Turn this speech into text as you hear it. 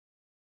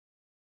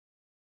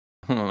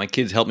my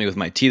kids helped me with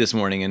my tea this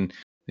morning, and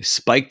they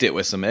spiked it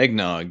with some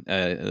eggnog.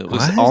 It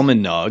was What?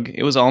 almond nog.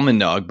 It was almond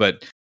nog,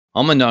 but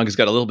almond nog has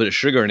got a little bit of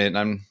sugar in it, and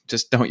I'm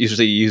just don't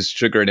usually use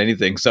sugar in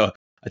anything. So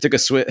I took a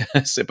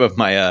sip of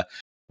my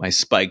my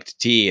spiked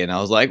tea, and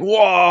I was like,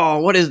 "Whoa!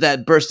 What is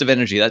that burst of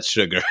energy? That's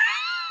sugar."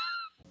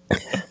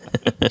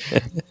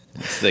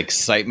 It's the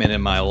excitement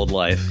in my old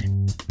life.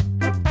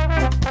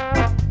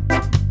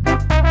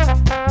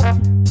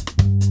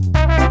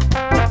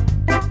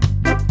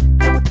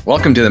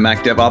 Welcome to the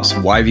Mac DevOps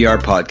YVR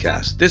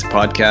podcast. This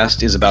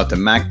podcast is about the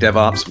Mac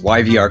DevOps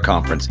YVR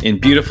conference in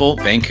beautiful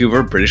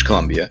Vancouver, British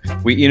Columbia.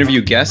 We interview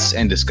guests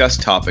and discuss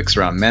topics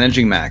around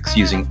managing Macs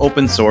using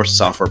open source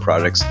software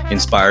projects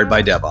inspired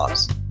by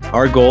DevOps.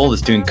 Our goal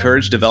is to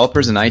encourage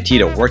developers and IT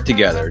to work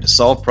together to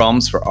solve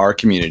problems for our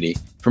community.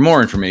 For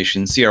more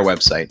information, see our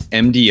website,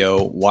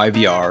 mdoyvr.com.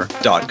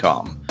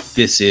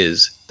 This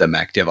is the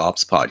Mac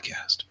DevOps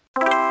podcast.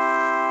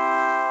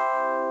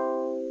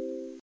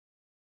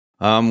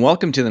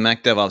 Welcome to the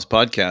Mac DevOps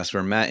podcast,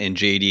 where Matt and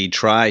JD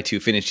try to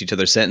finish each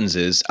other's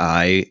sentences.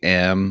 I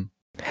am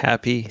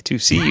happy to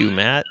see you,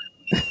 Matt.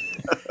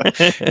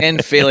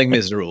 And failing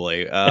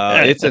miserably.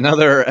 It's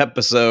another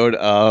episode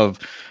of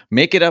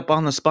Make It Up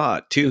on the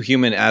Spot. Two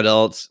human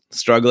adults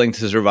struggling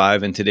to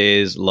survive in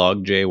today's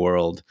Log4j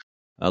world.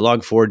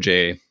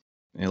 Log4j.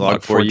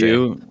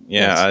 Log4u.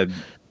 Yeah, yes.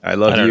 I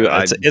love you.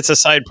 It's a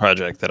side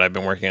project that I've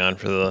been working on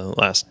for the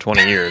last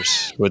 20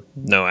 years with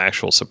no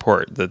actual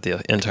support that the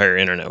entire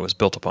internet was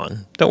built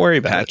upon. Don't worry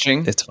about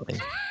patching. It's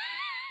fine.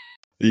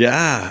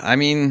 Yeah, I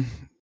mean,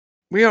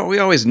 we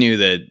always knew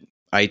that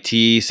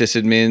IT,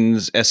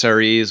 sysadmins,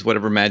 SREs,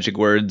 whatever magic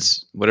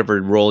words,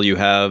 whatever role you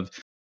have,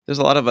 there's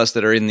a lot of us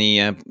that are in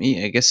the, I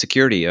guess,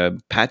 security,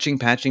 patching,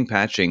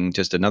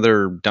 just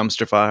another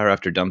dumpster fire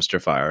after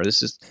dumpster fire.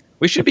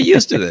 We should be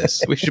used to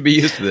this.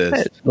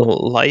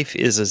 Life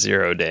is a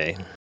 0 day.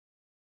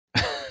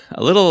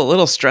 A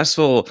little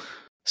stressful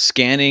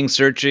scanning,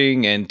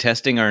 searching, and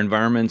testing our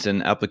environments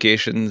and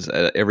applications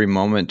at every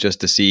moment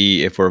just to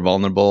see if we're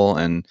vulnerable,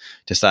 and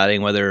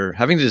having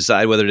to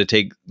decide whether to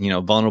take,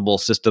 vulnerable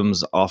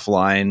systems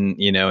offline,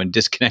 and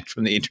disconnect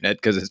from the internet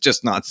because it's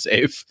just not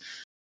safe.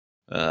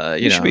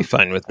 You should be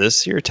fine with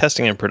this. You're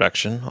testing in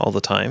production all the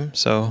time,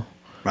 so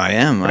I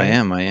am.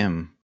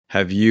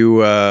 Have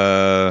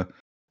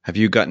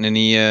you gotten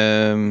any?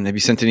 Have you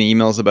sent any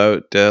emails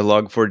about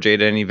Log4j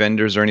to any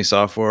vendors or any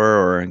software,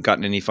 or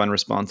gotten any fun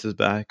responses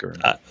back? Or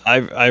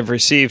I've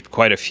received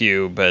quite a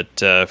few, but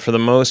for the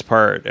most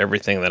part,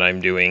 everything that I'm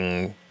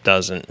doing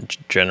doesn't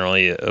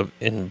generally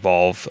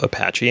involve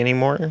Apache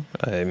anymore.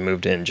 I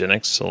moved to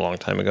Nginx a long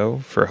time ago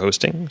for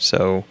hosting,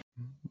 so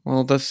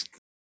that's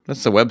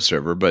the web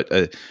server, but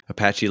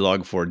Apache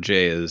Log4j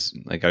is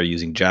like are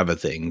using Java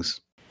things,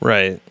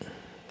 right?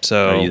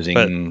 So are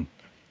using,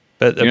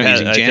 but you're not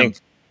using Jamf. I think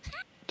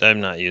I'm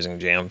not using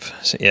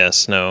Jamf.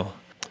 Yes, no,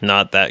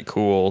 not that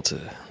cool.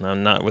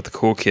 I'm not with the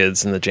cool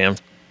kids in the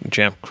Jamf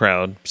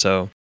crowd.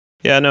 So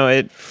yeah, no.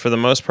 It for the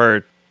most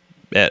part,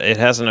 it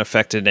hasn't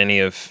affected any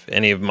of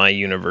my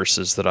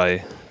universes that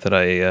I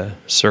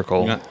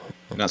circle.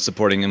 You're not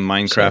supporting in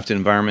Minecraft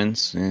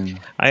environments. Yeah.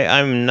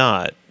 I'm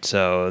not.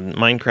 So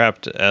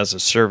Minecraft as a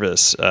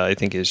service, I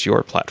think, is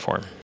your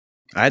platform.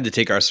 I had to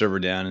take our server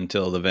down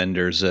until the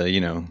vendors,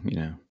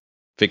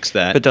 fix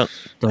that. But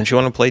don't you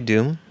want to play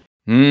Doom?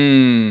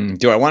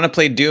 Do I want to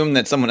play Doom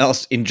that someone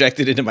else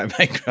injected into my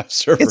Minecraft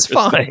server? It's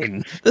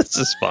fine. This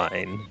is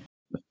fine.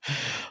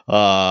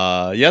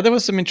 Yeah, there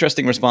was some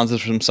interesting responses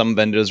from some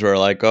vendors where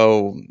like,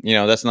 oh,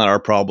 that's not our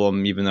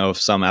problem, even though if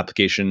some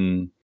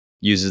application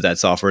uses that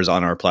software is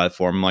on our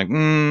platform.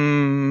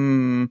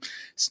 I'm like,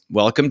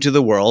 welcome to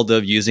the world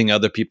of using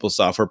other people's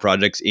software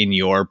projects in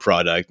your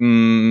product.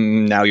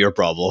 Now your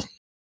problem.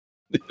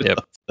 Yep.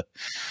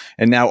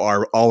 And now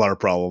all our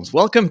problems.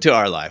 Welcome to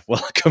our life.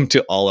 Welcome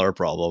to all our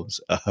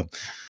problems.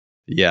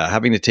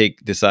 Having to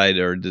decide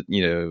or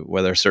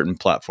whether certain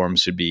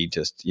platforms should be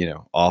just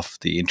off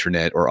the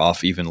internet or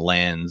off even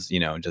LANs. We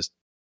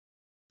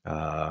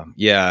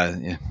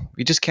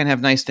just can't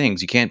have nice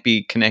things. You can't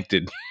be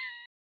connected.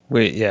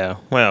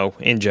 Well,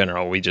 in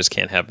general, we just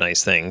can't have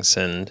nice things.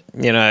 And,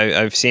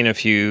 I've seen a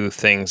few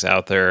things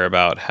out there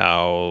about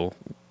how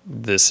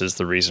this is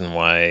the reason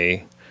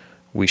why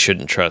we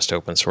shouldn't trust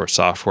open source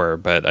software.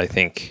 But I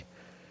think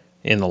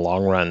in the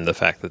long run, the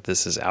fact that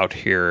this is out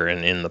here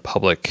and in the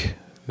public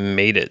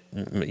made it,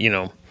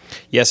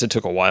 yes, it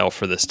took a while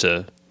for this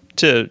to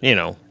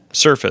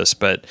surface,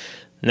 but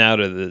now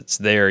that it's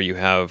there, you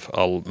have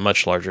a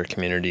much larger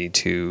community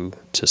to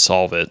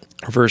solve it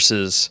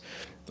versus,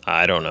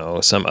 I don't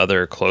know, some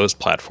other closed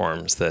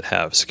platforms that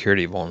have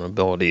security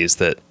vulnerabilities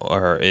that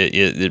are,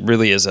 it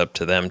really is up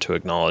to them to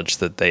acknowledge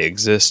that they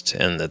exist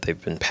and that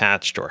they've been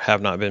patched or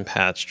have not been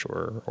patched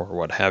or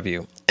what have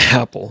you.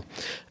 Apple,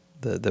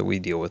 that we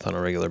deal with on a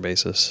regular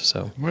basis.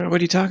 So what are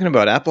you talking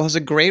about? Apple has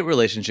a great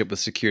relationship with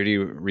security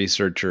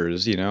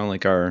researchers,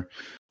 like our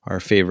our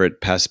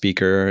favorite past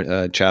speaker,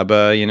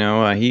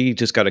 Chaba, he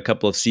just got a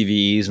couple of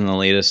CVEs in the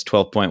latest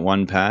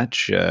 12.1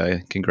 patch.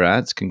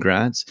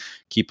 Congrats.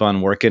 Keep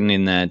on working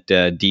in that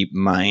deep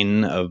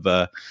mine of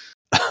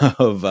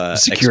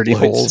Security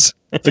exploits. holes.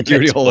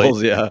 Security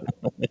holes, yeah.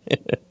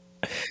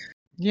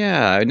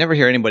 Yeah, I never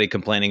hear anybody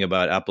complaining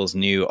about Apple's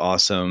new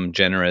awesome,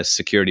 generous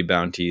security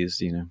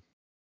bounties,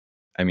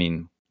 I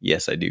mean,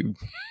 yes, I do.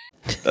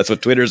 That's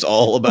what Twitter's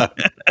all about.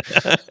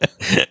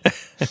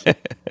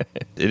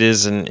 It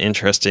is an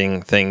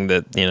interesting thing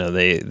that,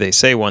 they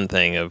say one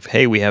thing of,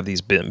 hey, we have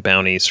these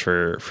bounties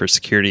for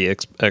security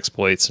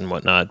exploits and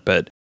whatnot,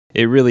 but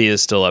it really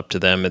is still up to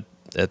them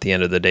at the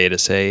end of the day to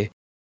say,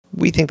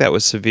 we think that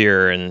was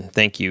severe and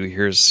thank you.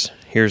 Here's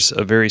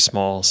a very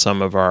small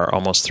sum of our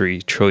almost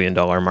 $3 trillion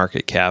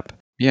market cap.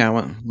 Yeah,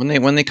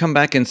 when they come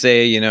back and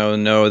say,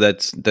 no,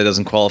 that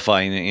doesn't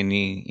qualify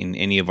in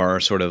any of our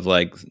sort of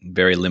like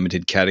very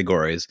limited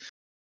categories,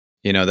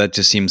 that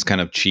just seems kind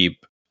of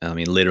cheap. I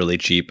mean, literally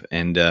cheap.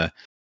 And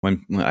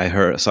when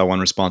I saw one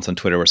response on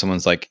Twitter where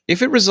someone's like,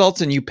 if it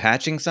results in you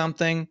patching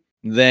something,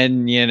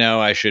 then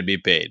I should be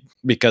paid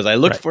because I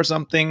looked for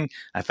something,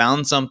 I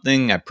found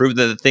something, I proved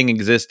that the thing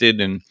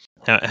existed, and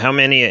how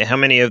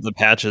many of the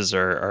patches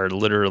are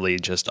literally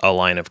just a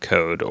line of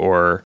code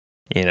or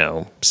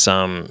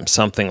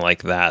something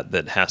like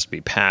that has to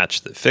be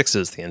patched that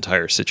fixes the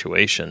entire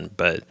situation.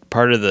 But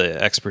part of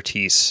the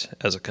expertise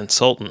as a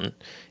consultant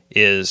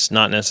is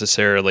not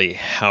necessarily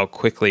how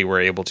quickly we're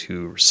able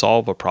to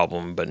solve a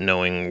problem, but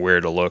knowing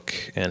where to look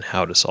and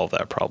how to solve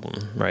that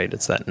problem, right?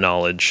 It's that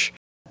knowledge,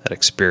 that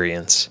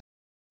experience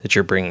that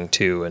you're bringing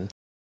to. And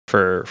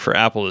for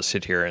Apple to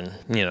sit here and,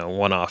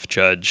 one-off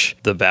judge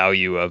the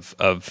value of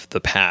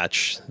the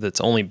patch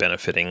that's only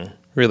benefiting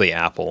really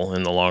Apple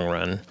in the long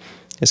run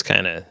is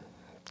kind of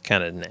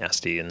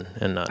nasty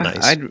and not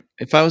nice.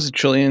 If I was $1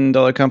 trillion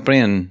company,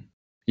 and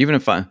even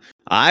if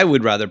I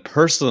would rather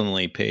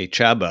personally pay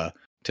Chaba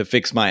to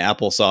fix my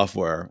Apple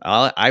software.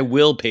 I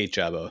will pay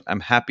Chaba. I'm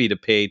happy to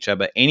pay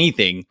Chaba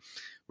anything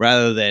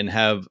rather than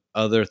have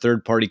other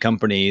third-party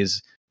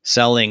companies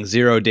selling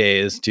 0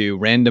 days to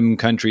random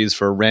countries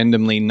for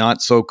randomly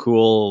not so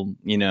cool,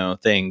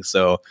 things.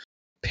 So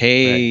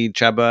pay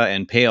Chaba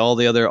and pay all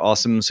the other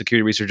awesome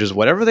security researchers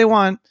whatever they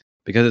want,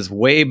 because it's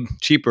way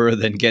cheaper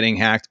than getting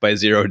hacked by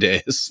 0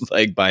 days,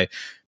 like by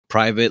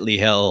privately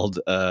held,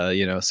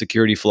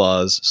 security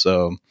flaws.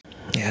 So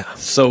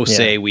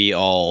say we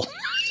all.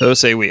 So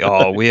say we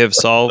all. We have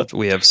solved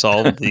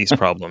these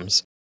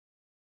problems.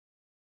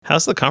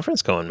 How's the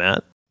conference going,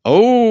 Matt?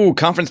 Oh,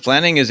 conference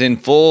planning is in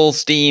full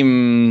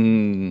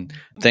steam.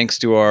 Thanks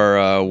to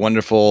our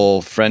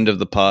wonderful friend of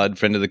the pod,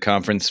 friend of the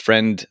conference,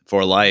 friend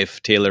for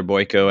life, Taylor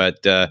Boyko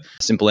at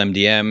Simple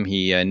MDM.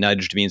 He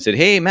nudged me and said,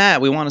 "Hey,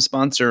 Matt, we want to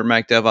sponsor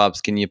Mac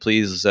DevOps. Can you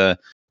please let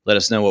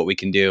us know what we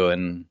can do?"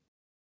 And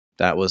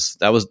that was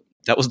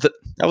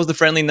the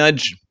friendly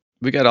nudge.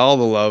 We got all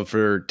the love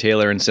for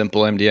Taylor and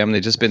Simple MDM.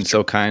 They've just been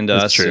so kind to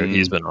us. That's true.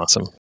 He's been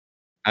awesome.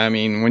 I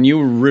mean, when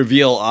you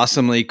reveal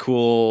awesomely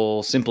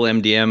cool Simple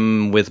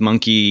MDM with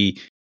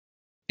Monkey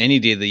any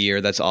day of the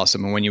year, that's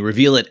awesome. And when you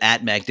reveal it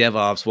at Mac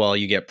DevOps, well,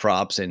 you get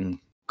props and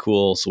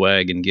cool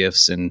swag and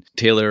gifts. And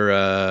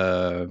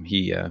Taylor,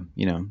 he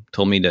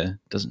told me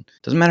doesn't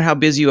matter how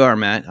busy you are,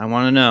 Matt. I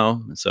want to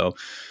know. So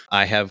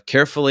I have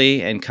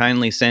carefully and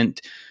kindly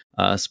sent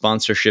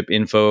sponsorship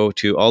info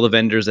to all the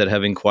vendors that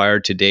have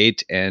inquired to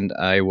date, and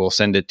I will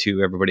send it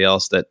to everybody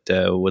else that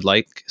would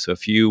like. So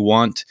if you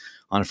want,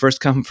 on a first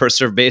come, first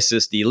serve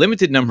basis, the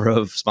limited number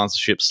of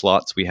sponsorship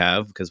slots we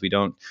have, because we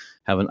don't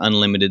have an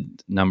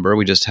unlimited number.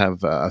 We just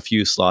have a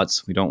few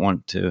slots. We don't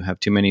want to have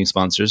too many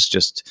sponsors,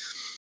 just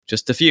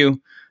a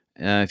few.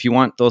 If you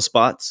want those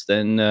spots,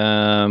 then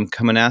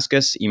come and ask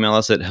us. Email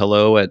us at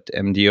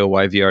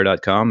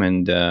hello@mdoyvr.com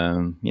and,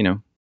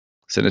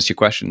 send us your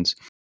questions.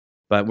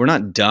 But we're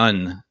not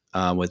done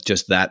with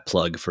just that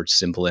plug for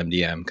Simple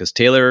MDM, because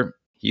Taylor,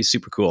 he's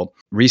super cool.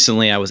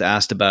 Recently, I was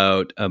asked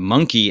about a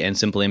Monkey and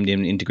Simple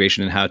MDM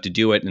integration and how to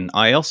do it. And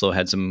I also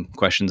had some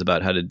questions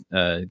about how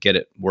to get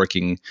it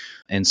working.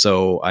 And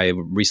so I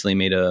recently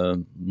made a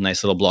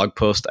nice little blog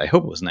post. I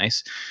hope it was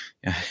nice.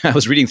 I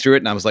was reading through it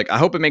and I was like, I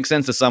hope it makes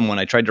sense to someone.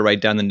 I tried to write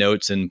down the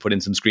notes and put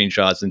in some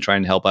screenshots and try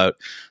and help out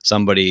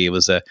somebody. It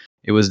was the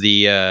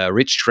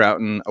Rich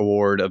Troughton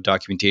Award of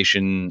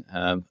Documentation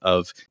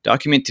of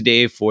Document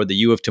Today for the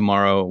you of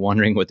tomorrow,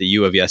 wondering what the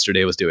you of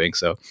yesterday was doing.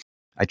 So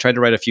I tried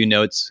to write a few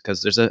notes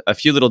because there's a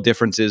few little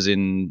differences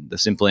in the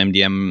Simple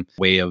MDM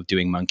way of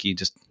doing Monkey,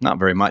 just not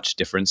very much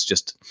difference,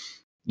 just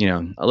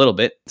a little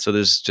bit. So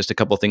there's just a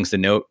couple things to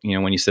note,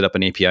 when you set up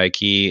an API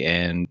key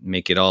and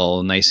make it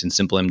all nice and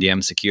Simple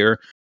MDM secure.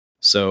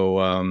 So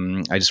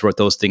I just wrote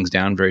those things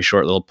down, very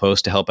short little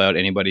post to help out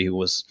anybody who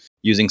was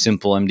using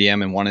Simple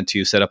MDM and wanted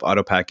to set up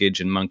auto package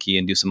and Monkey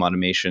and do some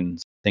automation.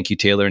 Thank you,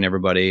 Taylor and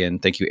everybody.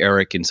 And thank you,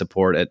 Eric in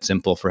support at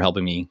Simple, for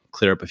helping me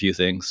clear up a few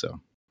things.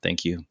 So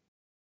thank you.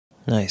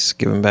 Nice.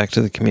 Giving back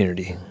to the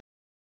community.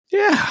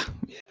 Yeah.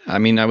 I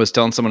mean, I was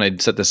telling someone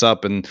I'd set this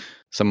up, and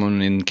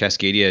someone in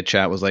Cascadia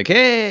chat was like,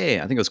 "Hey,"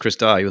 I think it was Chris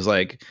Daw. He was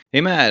like,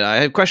 "Hey, Matt, I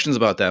have questions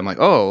about that." I'm like,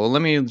 "Oh, well,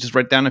 let me just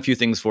write down a few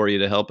things for you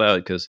to help out,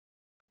 because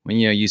when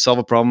you solve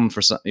a problem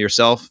for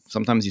yourself,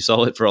 sometimes you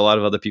solve it for a lot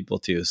of other people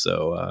too."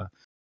 So,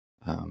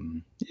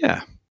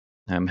 yeah,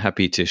 I'm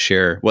happy to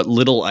share what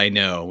little I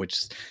know,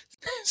 which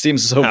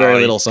seems so very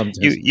little sometimes.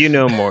 You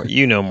know more.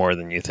 You know more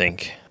than you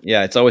think.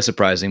 Yeah, it's always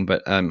surprising,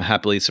 but I'm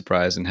happily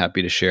surprised and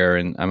happy to share.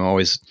 And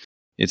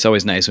it's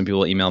always nice when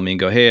people email me and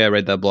go, "Hey, I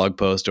read that blog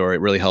post," or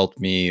 "It really helped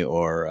me,"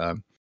 or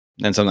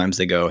and sometimes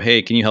they go,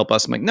 "Hey, can you help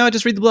us?" I'm like, "No,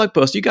 just read the blog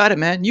post. You got it,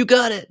 man. You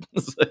got it.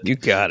 You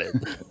got it.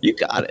 You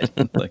got it."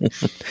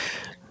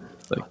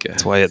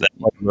 That's why I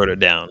wrote it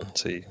down.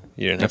 So you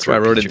didn't. That's why I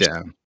wrote it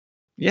down.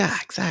 Yeah,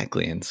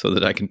 exactly, and so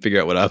that I can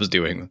figure out what I was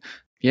doing.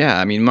 Yeah,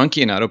 I mean,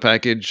 Monkey and Auto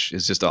Package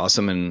is just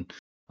awesome, and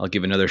I'll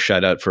give another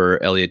shout out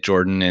for Elliot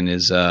Jordan and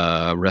his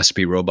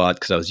recipe robot,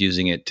 because I was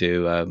using it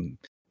to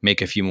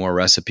make a few more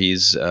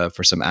recipes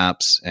for some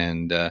apps,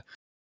 and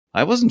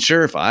I wasn't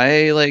sure if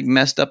I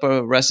messed up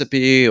a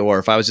recipe or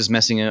if I was just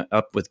messing it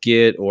up with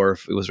Git or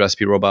if it was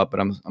Recipe Robot, but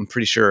I'm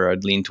pretty sure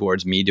I'd lean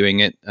towards me doing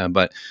it.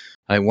 But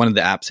one of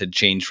the apps had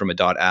changed from a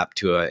 .app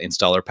to a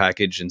installer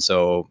package, and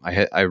so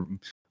I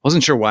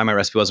wasn't sure why my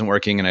recipe wasn't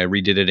working, and I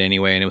redid it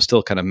anyway, and it was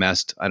still kind of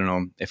messed. I don't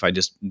know if I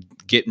just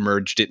Git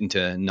merged it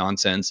into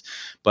nonsense,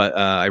 but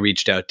I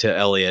reached out to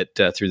Elliot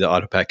through the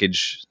Auto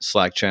Package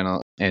Slack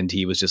channel, and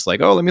he was just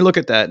like, "Oh, let me look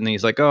at that," and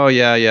he's like, "Oh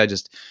yeah,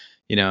 just."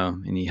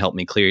 And he helped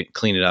me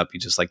clean it up. He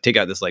just take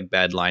out this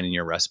bad line in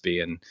your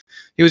recipe, and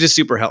he was just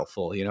super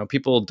helpful.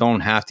 People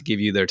don't have to give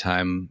you their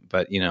time,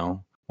 but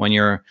when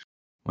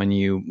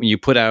you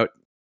put out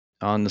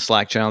on the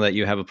Slack channel that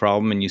you have a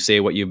problem and you say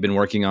what you've been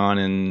working on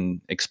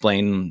and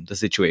explain the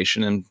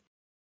situation, and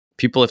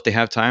people, if they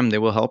have time, they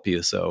will help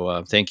you.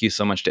 So thank you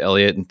so much to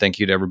Elliot, and thank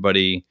you to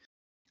everybody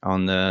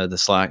on the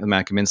Slack, the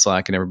Macadmin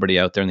Slack, and everybody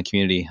out there in the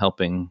community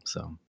helping.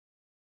 So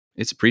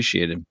it's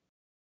appreciated.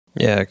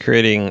 Yeah,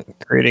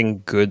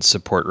 creating good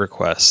support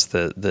requests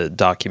that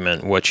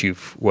document what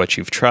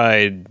you've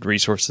tried,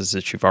 resources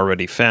that you've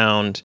already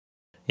found.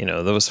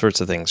 Those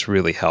sorts of things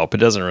really help. It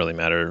doesn't really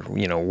matter,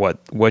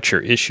 what your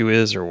issue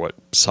is or what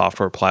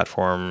software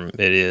platform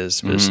it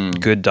is. Just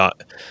good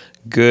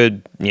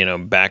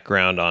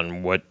background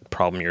on what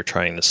problem you're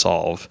trying to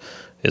solve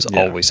is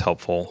always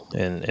helpful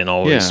and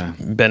always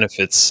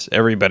benefits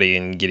everybody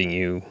in getting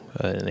you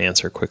an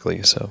answer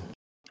quickly. So.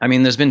 I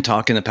mean, there's been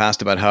talk in the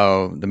past about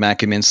how the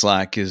Macadmin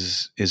Slack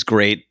is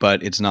great,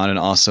 but it's not an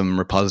awesome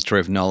repository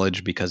of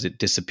knowledge because it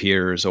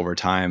disappears over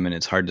time and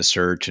it's hard to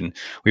search. And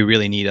we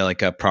really need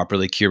a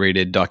properly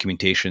curated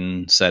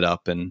documentation set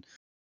up. And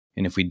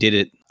if we did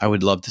it, I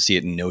would love to see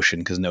it in Notion,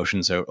 because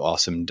Notion's an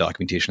awesome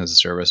documentation as a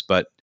service.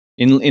 But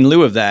in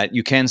lieu of that,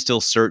 you can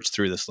still search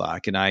through the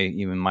Slack. And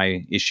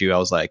my issue, I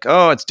was like,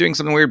 oh, it's doing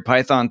some weird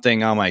Python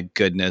thing. Oh my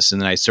goodness. And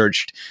then I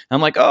searched.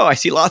 I'm like, oh, I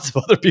see lots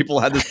of other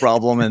people had this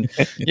problem. And,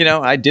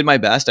 I did my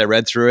best. I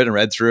read through it.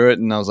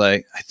 And I was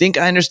like, I think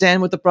I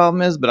understand what the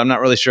problem is, but I'm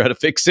not really sure how to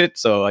fix it.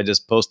 So I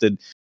just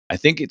posted, I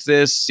think it's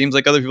this. Seems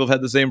like other people have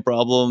had the same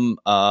problem.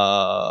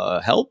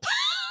 Help.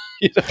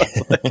 It's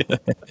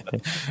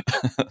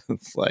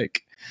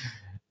like,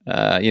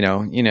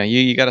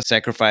 you got to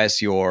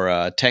sacrifice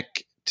your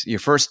your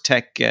first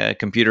tech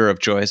computer of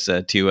choice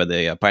to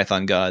the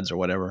Python gods or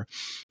whatever,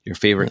 your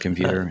favorite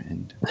computer.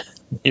 And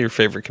your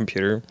favorite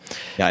computer.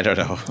 Yeah, I don't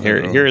know.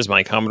 Here is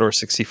my Commodore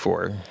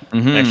 64.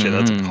 Actually,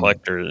 that's a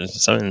collector.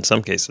 In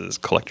some cases,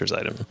 collector's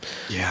item.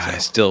 Yeah, so. I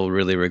still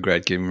really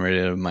regret getting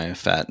rid of my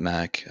fat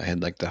Mac. I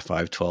had the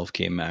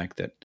 512K Mac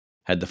that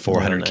had the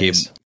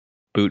 400K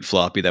boot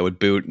floppy that would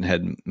boot and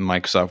had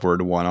Microsoft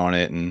Word 1 on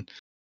it and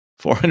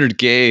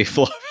 400K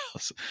floppy.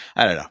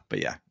 I don't know, but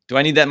yeah. Do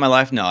I need that in my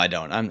life? No, I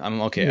don't.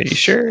 I'm okay. Are you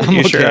sure?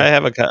 You sure?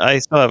 I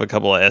still have a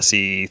couple of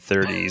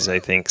SE30s, I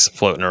think,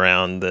 floating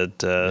around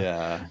that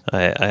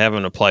I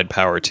haven't applied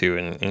power to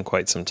in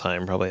quite some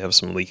time. Probably have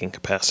some leaking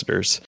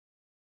capacitors.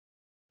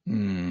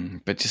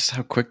 But just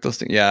how quick those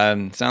things. Yeah,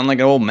 I sound like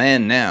an old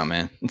man now,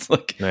 man. It's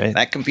like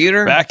that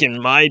computer. Back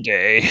in my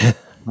day,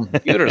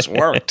 computers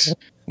worked.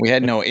 We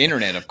had no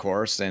internet, of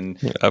course, and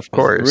of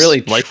course,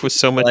 really, life was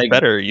so much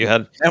better. You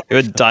had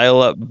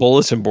dial-up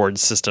bulletin board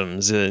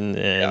systems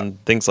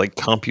and things like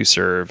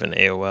CompuServe and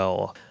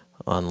AOL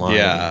online.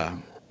 Yeah,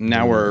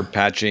 now we're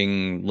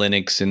patching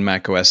Linux and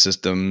Mac OS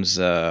systems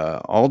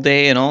all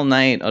day and all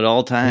night at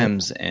all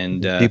times,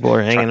 and people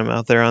are hanging them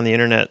out there on the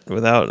internet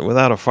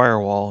without a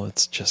firewall.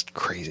 It's just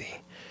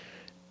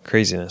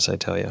craziness, I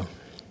tell you.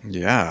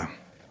 Yeah,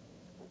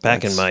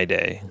 back in my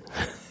day.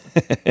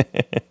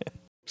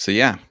 So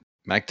yeah.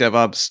 Mac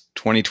DevOps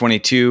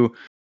 2022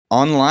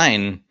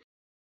 online.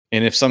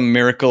 And if some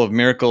miracle of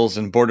miracles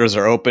and borders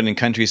are open and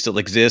countries still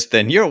exist,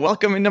 then you're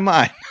welcome into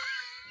mine.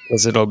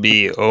 Because it'll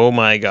be, oh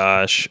my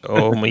gosh,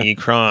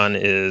 Omicron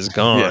is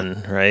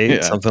gone, right?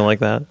 Yeah. Something like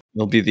that.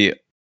 It'll be the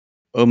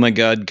Oh My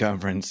God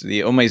conference,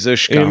 the Oh My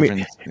Zush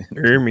conference.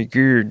 Oh my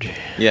God.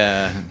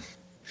 Yeah.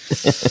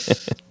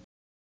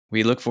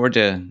 We look forward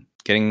to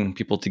getting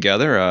people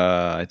together.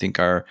 I think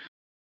our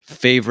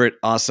favorite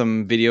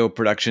awesome video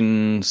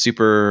production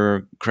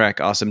super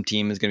crack awesome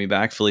team is going to be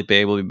back. Felipe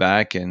will be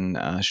back, and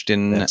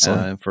Ashton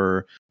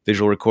for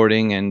visual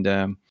recording.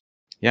 And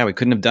yeah, we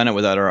couldn't have done it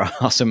without our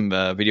awesome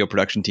video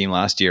production team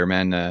last year,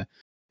 man.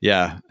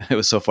 Yeah, it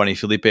was so funny.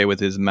 Felipe with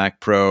his Mac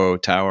Pro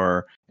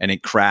tower, and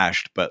it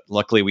crashed, but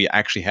luckily we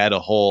actually had a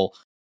whole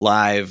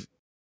live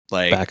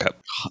backup,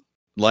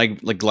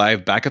 like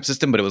live backup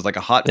system, but it was like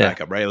a hot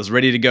backup, right? It was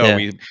ready to go. Yeah.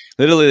 We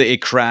literally,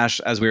 it crashed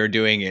as we were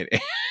doing it.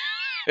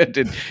 It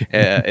did,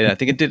 and I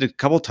think it did a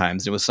couple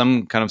times. It was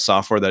some kind of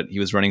software that he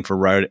was running for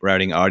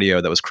routing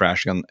audio that was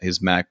crashing on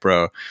his Mac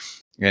Pro,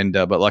 and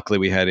but luckily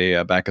we had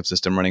a backup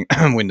system running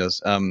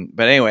Windows.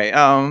 But anyway,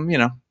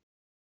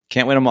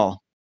 can't win them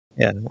all.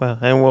 Yeah, well,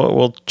 and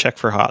we'll check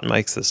for hot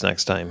mics this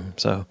next time.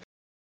 So,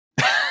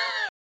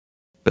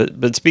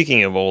 but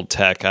speaking of old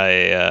tech,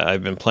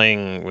 I've been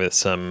playing with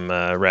some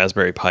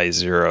Raspberry Pi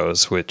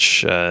Zeros,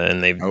 which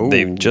and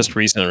they've just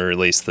recently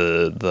released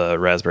the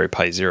Raspberry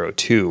Pi Zero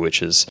 2,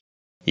 which is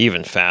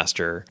even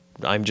faster.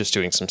 I'm just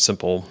doing some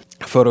simple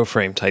photo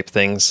frame type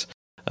things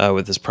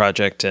with this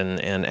project,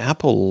 and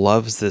Apple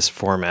loves this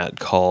format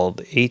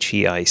called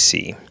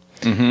HEIC,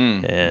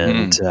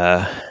 and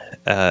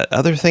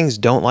other things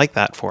don't like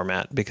that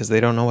format because they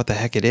don't know what the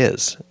heck it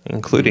is,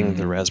 including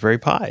the Raspberry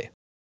Pi.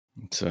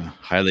 It's a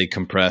highly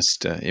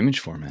compressed image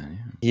format.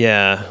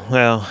 Yeah,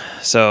 well,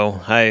 so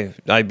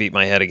I beat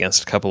my head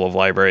against a couple of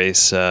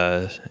libraries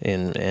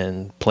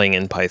in playing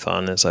in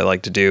Python, as I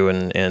like to do,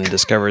 and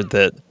discovered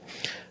that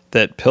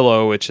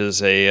Pillow, which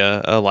is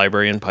a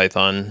library in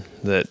Python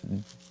that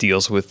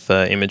deals with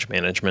image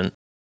management,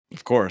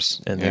 of course,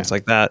 and things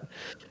like that,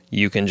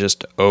 you can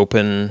just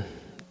open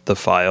the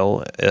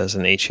file as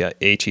an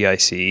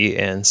HEIC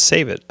and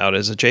save it out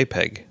as a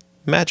JPEG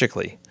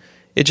magically.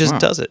 It just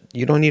does it.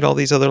 You don't need all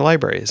these other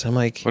libraries. I'm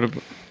like,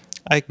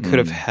 I could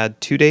have had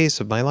 2 days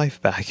of my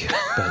life back,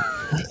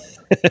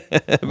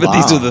 but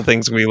these are the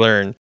things we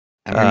learn.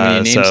 I mean,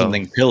 when you name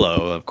something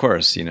Pillow, of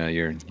course,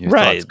 your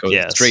thoughts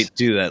go straight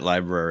to that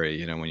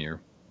library, when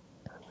you're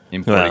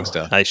importing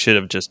stuff. I should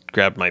have just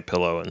grabbed my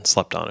pillow and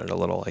slept on it a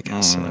little, I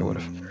guess, and I would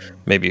have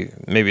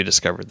maybe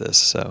discovered this.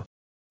 So,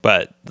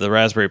 but the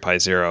Raspberry Pi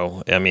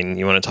Zero, I mean,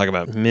 you want to talk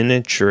about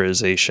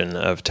miniaturization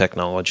of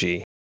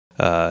technology.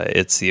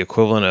 It's the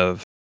equivalent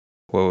of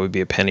what would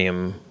be a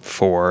Pentium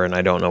 4, and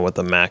I don't know what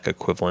the Mac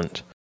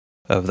equivalent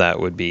of that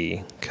would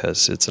be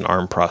because it's an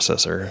ARM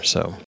processor.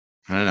 So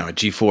I don't know, a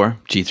G4,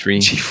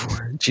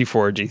 G3,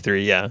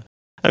 G3, yeah.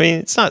 I mean,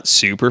 it's not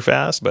super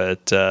fast,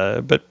 but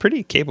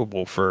pretty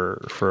capable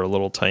for a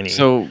little tiny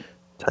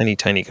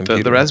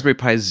computer. The Raspberry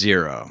Pi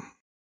Zero,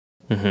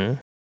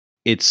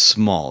 it's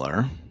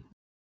smaller.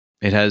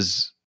 It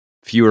has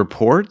fewer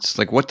ports.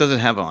 Like, what does it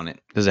have on it?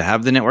 Does it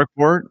have the network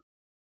port?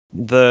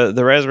 The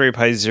Raspberry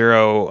Pi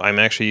Zero, I'm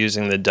actually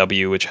using the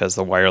W, which has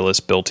the wireless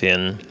built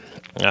in.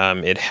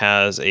 It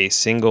has a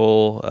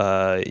single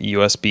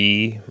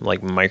USB,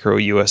 like micro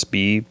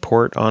USB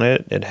port on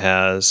it. It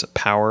has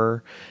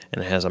power,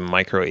 and it has a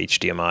micro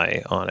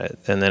HDMI on it.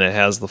 And then it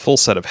has the full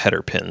set of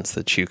header pins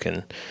that you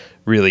can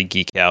really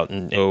geek out.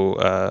 And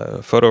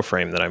photo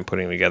frame that I'm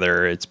putting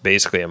together, it's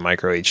basically a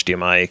micro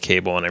HDMI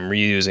cable, and I'm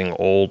reusing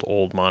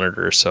old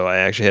monitors. So I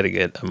actually had to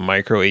get a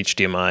micro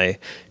HDMI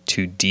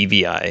to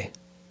DVI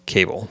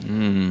cable.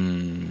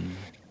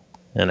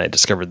 And I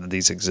discovered that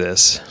these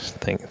exist.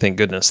 Thank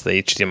goodness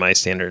the HDMI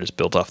standard is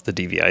built off the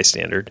DVI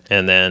standard.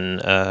 And then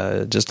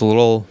just a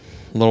little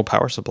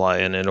power supply,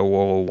 and it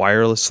will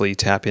wirelessly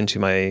tap into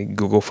my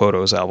Google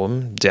Photos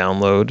album,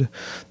 download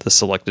the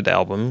selected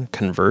album,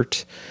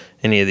 convert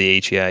any of the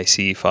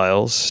HEIC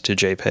files to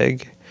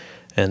JPEG,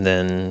 and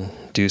then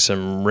do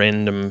some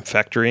random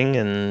factoring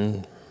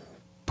and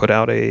put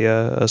out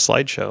a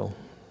slideshow.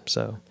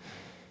 So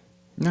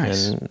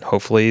nice. And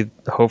hopefully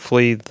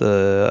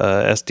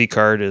the SD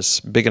card is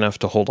big enough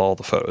to hold all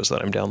the photos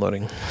that I'm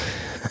downloading.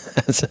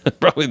 That's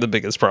probably the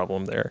biggest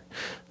problem there.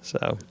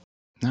 So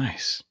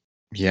nice.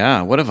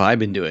 Yeah, what have I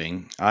been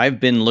doing?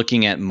 I've been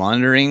looking at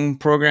monitoring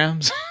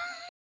programs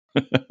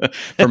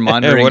for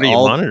monitoring. What are you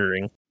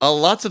monitoring?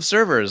 Lots of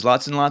servers,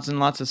 lots and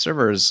lots of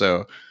servers.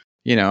 So,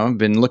 I've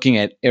been looking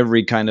at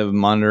every kind of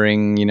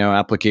monitoring,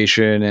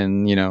 application,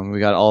 and, we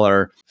got all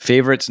our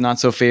favorites, not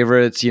so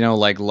favorites,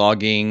 like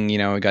logging,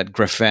 we got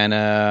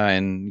Grafana,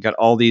 and we got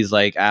all these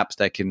like apps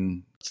that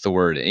can, what's the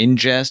word?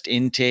 Ingest,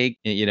 intake,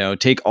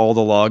 take all the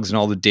logs and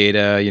all the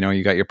data,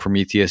 you got your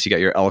Prometheus, you got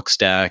your Elk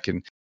stack,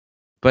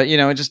 but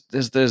it just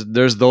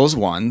there's those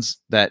ones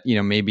that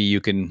maybe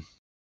you can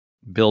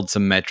build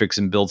some metrics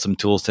and build some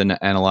tools to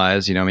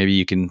analyze. Maybe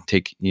you can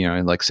take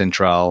like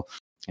Central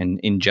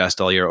and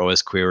ingest all your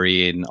OS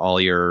query and all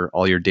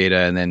your data,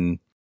 and then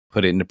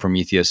put it into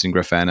Prometheus and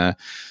Grafana.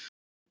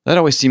 That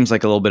always seems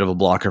like a little bit of a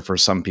blocker for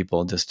some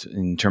people, just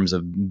in terms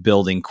of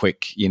building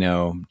quick,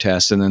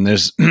 tests. And then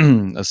there's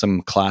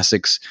some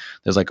classics.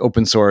 There's like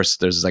open source.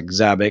 There's like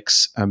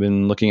Zabbix I've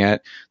been looking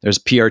at. There's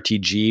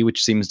PRTG,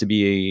 which seems to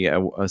be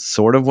a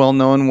sort of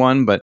well-known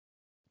one, but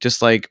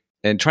just like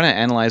and trying to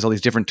analyze all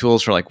these different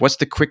tools for like, what's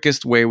the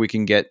quickest way we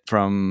can get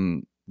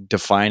from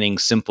defining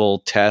simple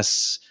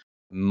tests,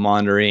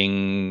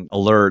 monitoring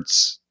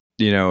alerts,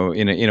 in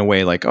a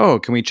way like, oh,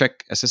 can we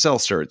check SSL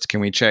certs? Can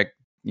we check,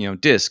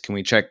 disk? Can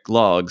we check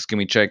logs? Can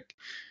we check,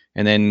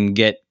 and then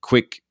get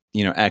quick,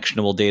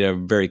 actionable data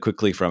very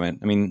quickly from it?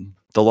 I mean,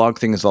 the log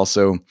thing is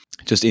also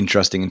just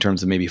interesting in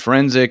terms of maybe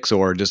forensics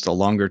or just a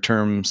longer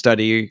term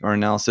study or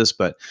analysis,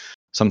 but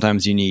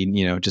sometimes you need,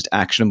 just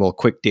actionable,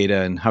 quick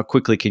data, and how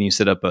quickly can you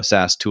set up a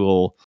SaaS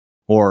tool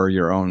or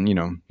your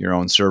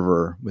own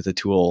server with a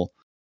tool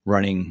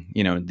running,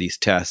 these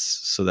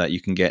tests so that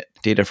you can get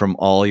data from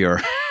all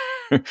your,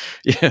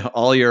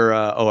 all your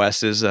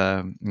OSs.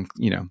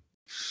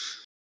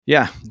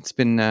 It's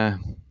been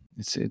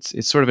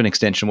it's sort of an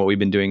extension of what we've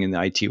been doing in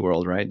the IT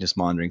world, right? Just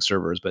monitoring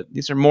servers, but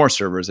these are more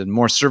servers and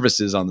more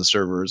services on the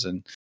servers,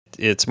 and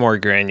it's more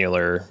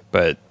granular,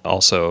 but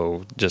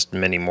also just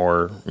many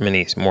more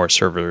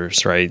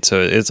servers, right?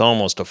 So it's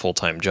almost a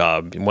full-time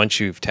job. Once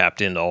you've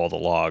tapped into all the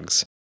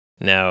logs,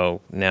 now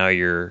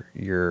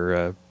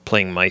you're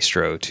playing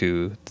maestro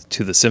to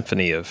the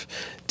symphony of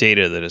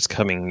data that is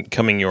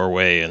coming your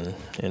way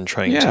and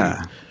trying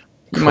to.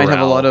 You might have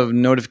a lot of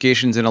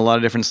notifications in a lot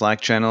of different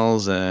Slack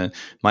channels.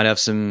 Might have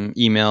some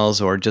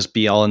emails, or just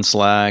be all in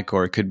Slack,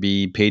 or it could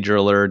be pager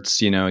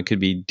alerts. It could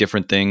be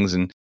different things,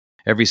 and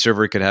every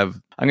server could have.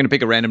 I'm going to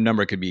pick a random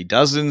number. It could be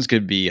dozens,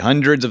 could be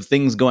hundreds of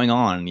things going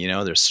on.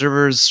 There's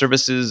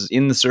services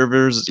in the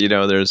servers.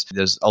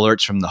 There's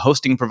alerts from the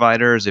hosting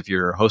providers. If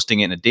you're hosting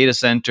it in a data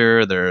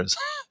center, there's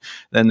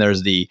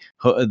there's the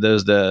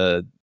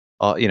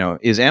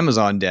is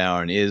Amazon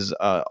down? Is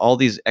all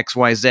these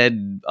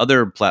XYZ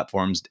other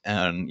platforms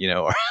down?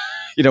 Or,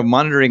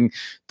 monitoring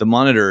the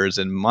monitors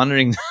and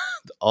monitoring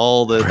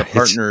all the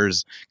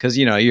partners, because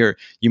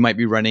you might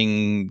be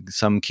running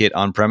some kit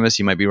on premise,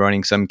 you might be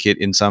running some kit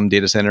in some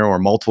data center or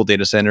multiple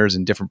data centers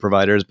and different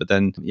providers. But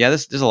then,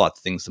 there's a lot of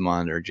things to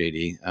monitor.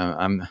 JD,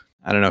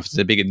 I don't know if it's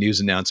a big news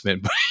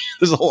announcement, but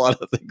there's a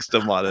lot of things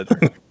to monitor.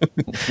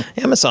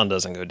 Amazon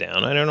doesn't go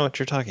down. I don't know what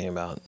you're talking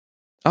about.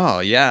 Oh,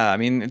 yeah. I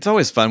mean, it's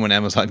always fun when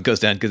Amazon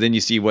goes down, because then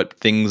you see what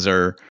things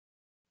are,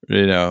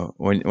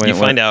 when you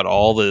find out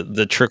all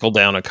the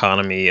trickle-down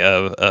economy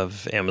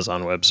of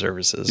Amazon Web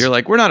Services. You're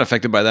like, we're not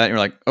affected by that. And you're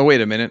like, oh,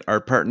 wait a minute.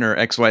 Our partner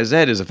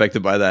XYZ is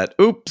affected by that.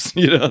 Oops.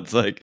 It's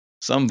like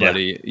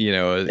somebody,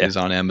 is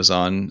on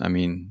Amazon. I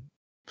mean,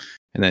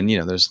 and then,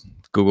 there's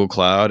Google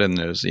Cloud, and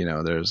there's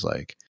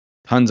like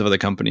tons of other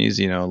companies,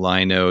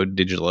 Linode,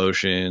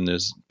 DigitalOcean.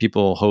 There's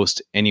people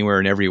host anywhere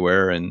and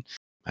everywhere. And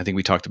I think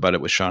we talked about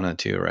it with Shauna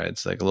too, right?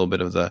 It's like a little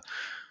bit of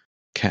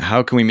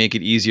how can we make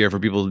it easier for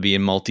people to be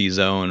in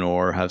multi-zone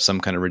or have some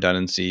kind of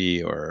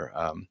redundancy, or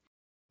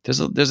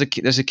there's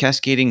a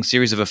cascading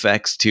series of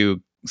effects to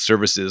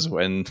services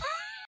when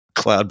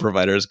cloud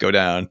providers go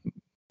down.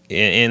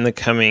 In the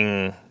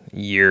coming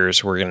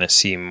years, we're going to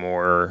see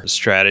more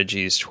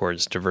strategies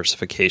towards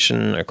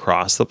diversification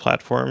across the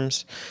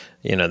platforms.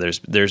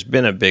 There's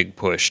been a big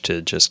push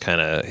to just kind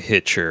of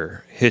hitch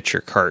your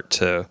cart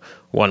to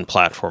one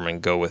platform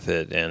and go with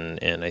it,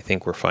 and I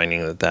think we're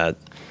finding that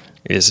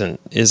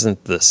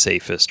isn't the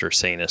safest or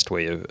sanest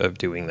way of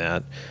doing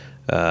that.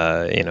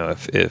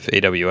 If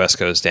AWS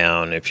goes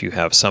down, if you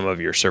have some of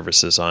your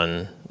services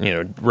on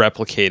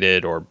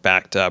replicated or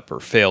backed up or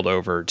failed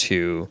over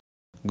to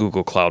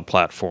Google Cloud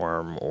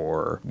Platform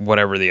or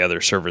whatever the other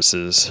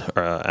services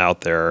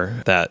out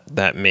there,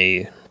 that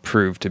may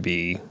prove to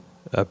be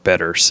a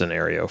better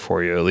scenario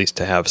for you, at least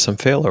to have some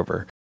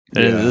failover.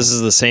 And this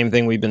is the same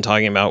thing we've been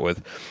talking about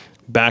with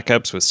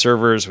backups, with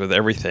servers, with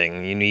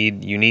everything. You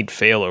need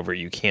failover.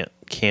 You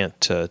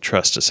can't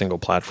trust a single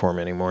platform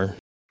anymore.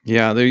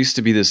 Yeah, there used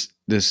to be this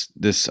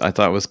I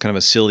thought was kind of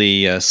a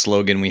silly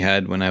slogan we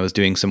had when I was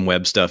doing some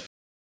web stuff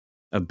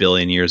a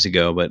billion years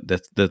ago, but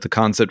the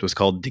concept was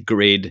called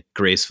degrade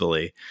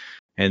gracefully.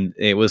 And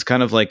it was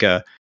kind of like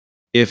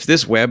if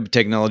this web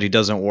technology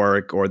doesn't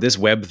work, or this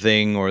web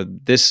thing, or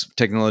this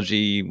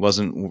technology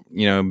wasn't,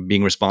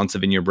 being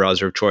responsive in your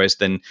browser of choice,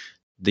 then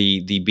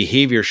the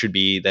behavior should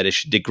be that it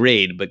should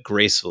degrade, but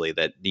gracefully,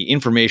 that the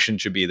information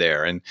should be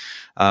there. And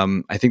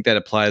I think that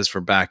applies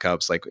for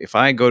backups. Like if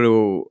I go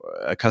to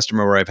a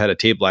customer where I've had a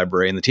tape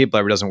library and the tape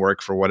library doesn't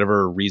work for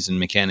whatever reason,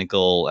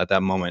 mechanical at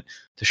that moment,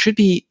 there should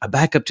be a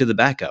backup to the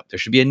backup. There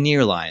should be a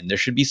nearline. There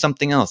should be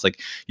something else. Like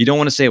you don't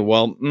want to say,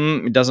 well,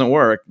 it doesn't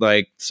work.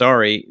 Like,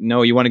 sorry.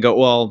 No, you want to go,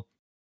 well,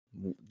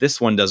 this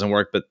one doesn't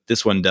work, but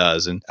this one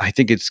does. And I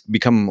think it's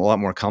become a lot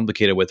more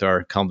complicated with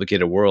our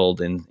complicated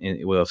world and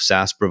with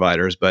SaaS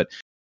providers. But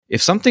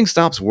if something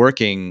stops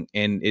working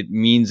and it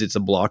means it's a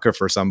blocker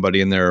for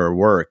somebody in their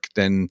work,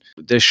 then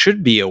there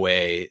should be a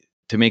way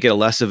to make it a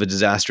less of a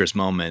disastrous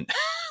moment.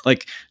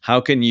 Like,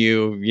 how can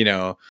you,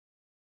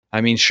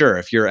 I mean, sure,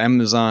 if your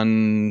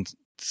Amazon,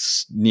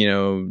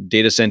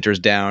 data center's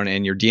down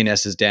and your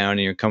DNS is down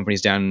and your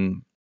company's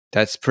down,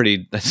 that's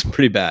pretty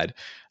bad.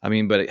 I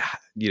mean, but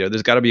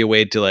there's got to be a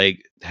way to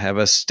like have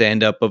a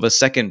stand up of a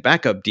second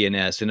backup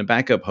DNS and a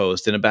backup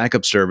host and a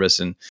backup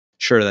service, and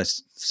Sure, that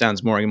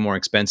sounds more and more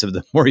expensive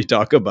the more you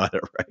talk about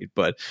it, right?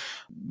 But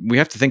we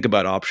have to think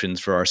about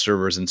options for our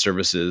servers and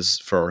services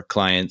for our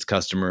clients,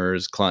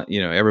 customers,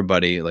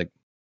 everybody. Like,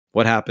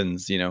 what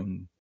happens, Well,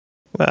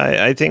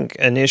 I think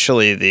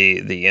initially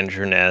the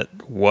internet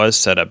was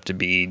set up to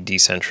be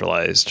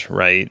decentralized,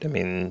 right? I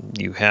mean,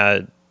 you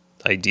had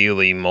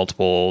ideally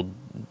multiple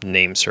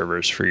name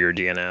servers for your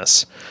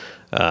DNS.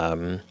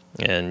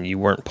 And you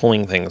weren't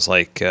pulling things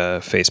like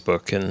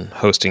Facebook and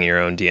hosting your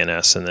own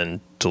DNS and then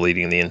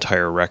deleting the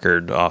entire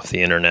record off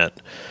the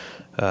internet.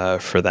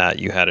 For that,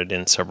 you had it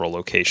in several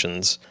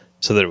locations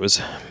so that it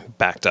was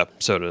backed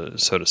up, so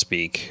to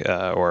speak,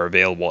 or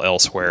available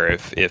elsewhere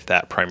if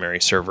that primary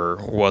server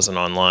wasn't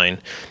online.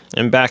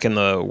 And back in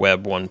the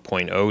Web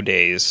 1.0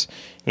 days,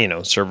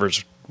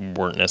 servers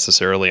weren't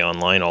necessarily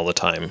online all the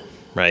time,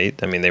 right?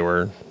 I mean, they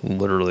were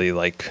literally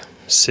like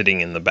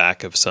sitting in the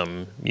back of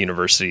some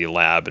university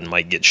lab and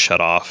might get shut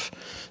off,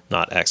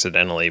 not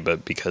accidentally,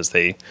 but because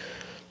they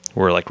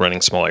were like running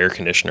small air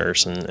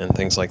conditioners and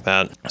things like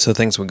that. So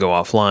things would go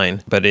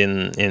offline. But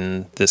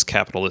in this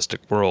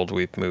capitalistic world,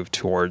 we've moved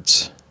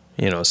towards,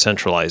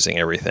 centralizing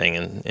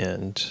everything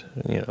and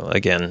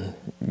again,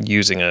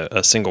 using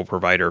a single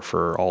provider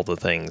for all the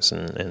things.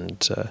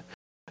 And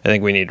I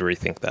think we need to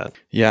rethink that.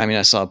 Yeah, I mean,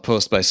 I saw a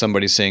post by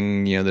somebody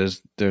saying,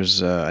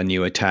 there's a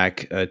new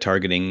attack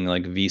targeting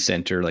like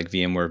vCenter, like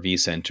VMware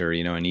vCenter,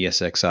 and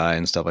ESXi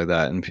and stuff like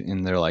that.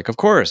 And they're like, of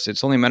course,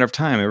 it's only a matter of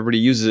time. Everybody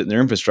uses it in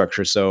their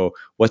infrastructure. So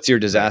what's your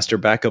disaster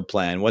backup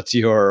plan? What's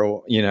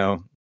your,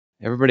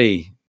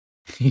 everybody,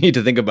 you need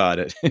to think about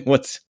it.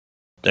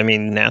 I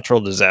mean, natural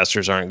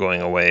disasters aren't going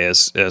away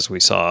as we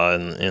saw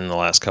in the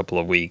last couple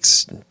of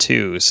weeks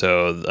too.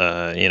 So,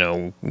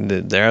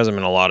 there hasn't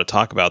been a lot of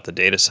talk about the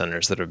data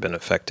centers that have been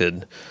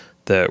affected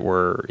that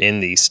were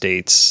in these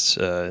states,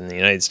 in the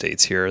United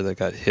States here, that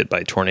got hit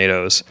by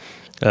tornadoes,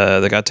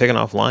 that got taken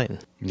offline.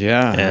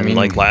 Yeah. And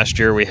like last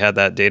year, we had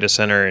that data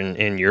center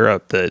in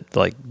Europe that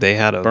like they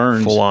had a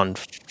full-on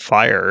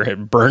fire.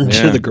 It burned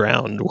to the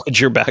ground. What's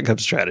your backup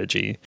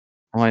strategy?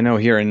 Well, I know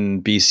here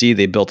in BC,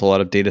 they built a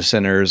lot of data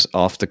centers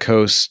off the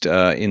coast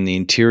in the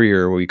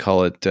interior, we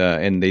call it,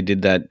 and they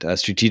did that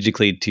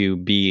strategically to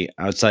be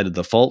outside of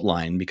the fault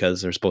line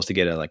because they're supposed to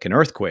get an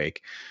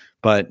earthquake.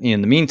 But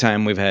in the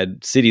meantime, we've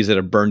had cities that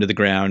have burned to the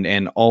ground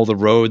and all the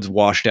roads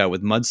washed out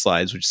with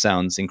mudslides, which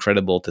sounds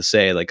incredible to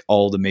say, like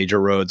all the major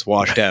roads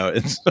washed out.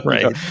 So,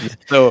 right.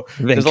 So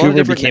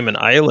Vancouver became an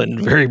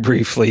island very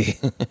briefly.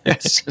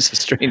 Yes, it's a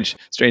strange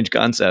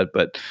concept,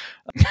 but...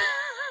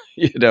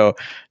 the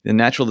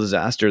natural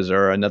disasters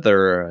are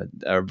another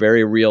a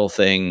very real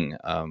thing.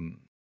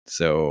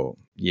 So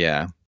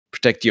yeah,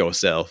 protect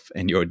yourself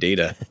and your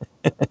data.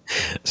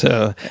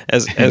 So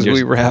as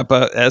we wrap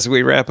up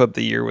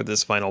the year with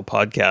this final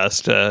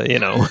podcast,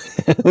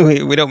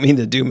 we don't mean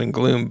to doom and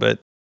gloom, but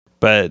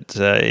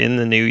in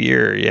the new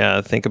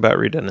year, think about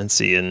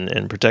redundancy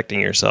and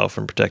protecting yourself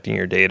and protecting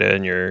your data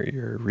and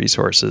your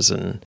resources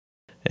and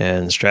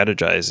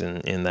strategize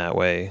in that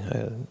way.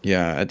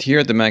 Here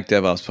at the Mac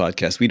DevOps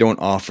podcast, we don't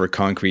offer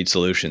concrete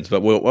solutions,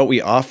 but what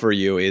we offer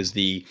you is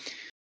the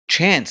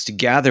chance to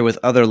gather with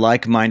other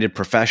like-minded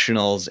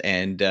professionals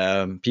and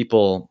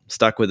people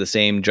stuck with the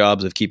same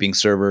jobs of keeping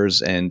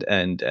servers and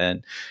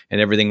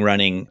everything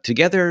running.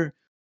 Together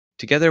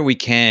we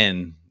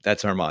can.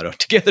 That's our motto.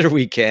 Together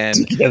we can.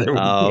 Together we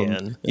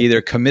can.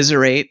 Either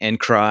commiserate and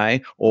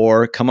cry,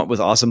 or come up with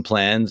awesome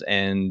plans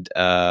and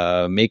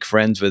make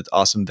friends with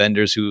awesome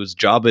vendors whose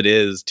job it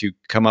is to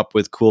come up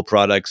with cool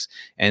products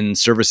and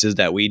services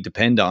that we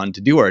depend on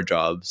to do our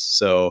jobs.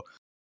 So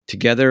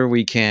together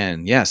we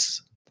can.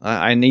 Yes,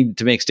 I need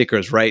to make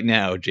stickers right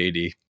now,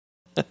 JD.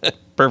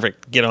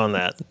 Perfect. Get on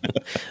that.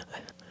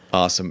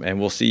 Awesome. And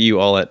we'll see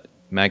you all at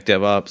Mac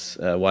DevOps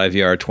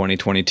YVR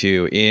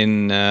 2022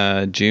 in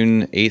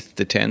June 8th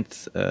to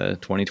 10th,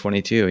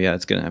 2022. Yeah,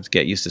 it's going to have to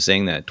get used to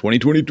saying that.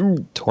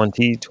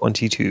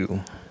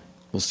 2022.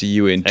 We'll see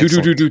you in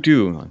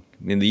 2222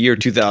 in the year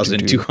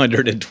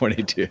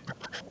 2222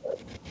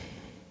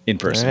 in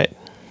person. All right.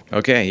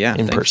 Okay, yeah.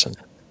 In person.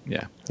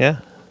 Yeah.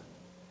 Yeah.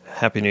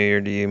 Happy New Year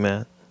to you,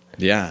 Matt.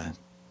 Yeah.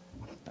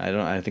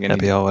 I think I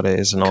Happy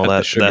holidays and all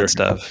that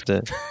stuff.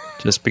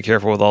 Just be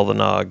careful with all the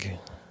nog.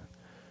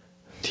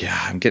 Yeah,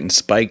 I'm getting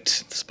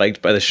spiked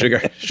by the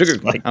sugar.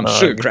 I'm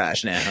sugar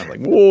crash now. I'm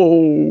like,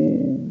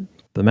 whoa.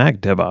 The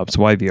Mac DevOps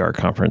YVR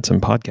conference and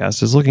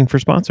podcast is looking for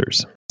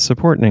sponsors.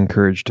 Support and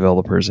encourage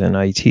developers and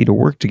IT to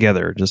work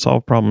together to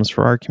solve problems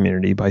for our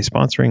community by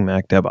sponsoring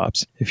Mac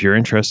DevOps. If you're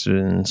interested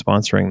in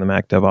sponsoring the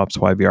Mac DevOps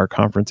YVR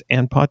conference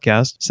and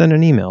podcast, send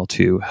an email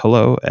to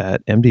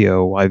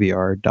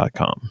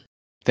hello@mdoyvr.com.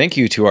 Thank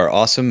you to our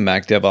awesome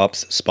Mac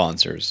DevOps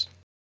sponsors.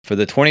 For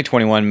the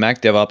 2021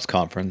 Mac DevOps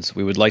Conference,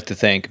 we would like to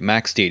thank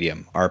Mac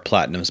Stadium, our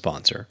platinum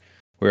sponsor.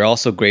 We're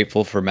also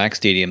grateful for Mac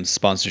Stadium's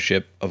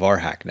sponsorship of our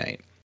Hack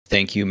Night.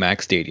 Thank you,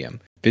 Mac Stadium.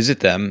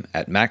 Visit them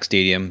at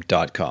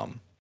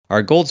macstadium.com.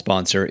 Our gold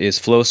sponsor is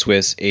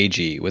FlowSwiss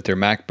AG with their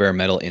Mac Bare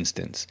Metal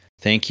instance.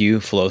 Thank you,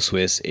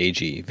 FlowSwiss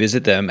AG.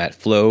 Visit them at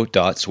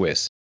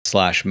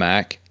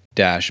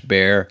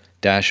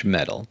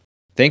flow.swiss/mac-bare-metal.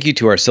 Thank you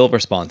to our silver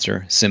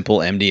sponsor, Simple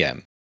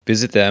MDM.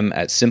 Visit them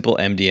at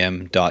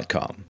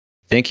simplemdm.com.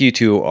 Thank you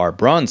to our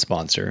bronze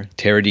sponsor,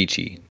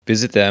 Teradici.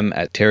 Visit them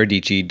at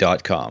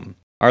teradici.com.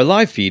 Our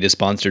live feed is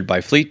sponsored by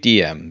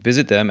FleetDM.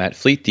 Visit them at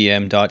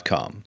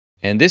fleetdm.com.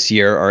 And this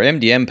year, our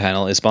MDM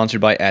panel is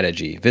sponsored by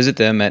Adigi. Visit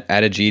them at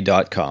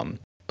adigi.com.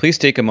 Please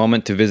take a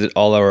moment to visit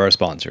all of our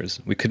sponsors.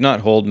 We could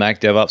not hold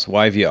Mac DevOps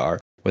YVR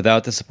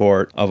without the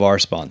support of our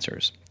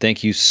sponsors.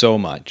 Thank you so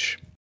much.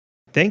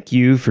 Thank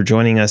you for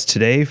joining us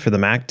today for the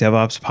Mac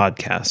DevOps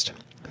podcast.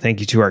 Thank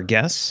you to our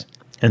guests,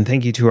 and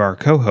thank you to our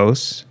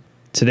co-hosts.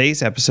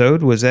 Today's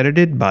episode was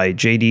edited by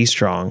JD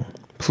Strong.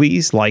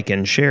 Please like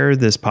and share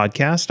this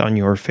podcast on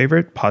your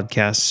favorite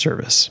podcast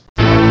service.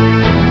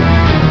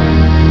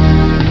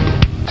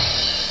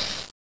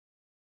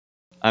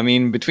 I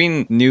mean,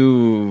 between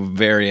new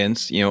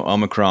variants,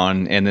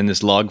 Omicron, and then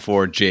this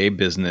log4j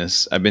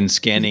business, I've been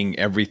scanning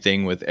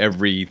everything with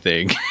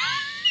everything.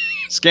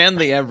 Scan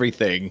the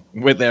everything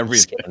with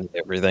everything. Scan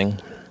everything.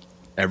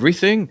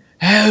 Everything?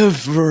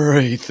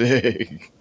 Everything.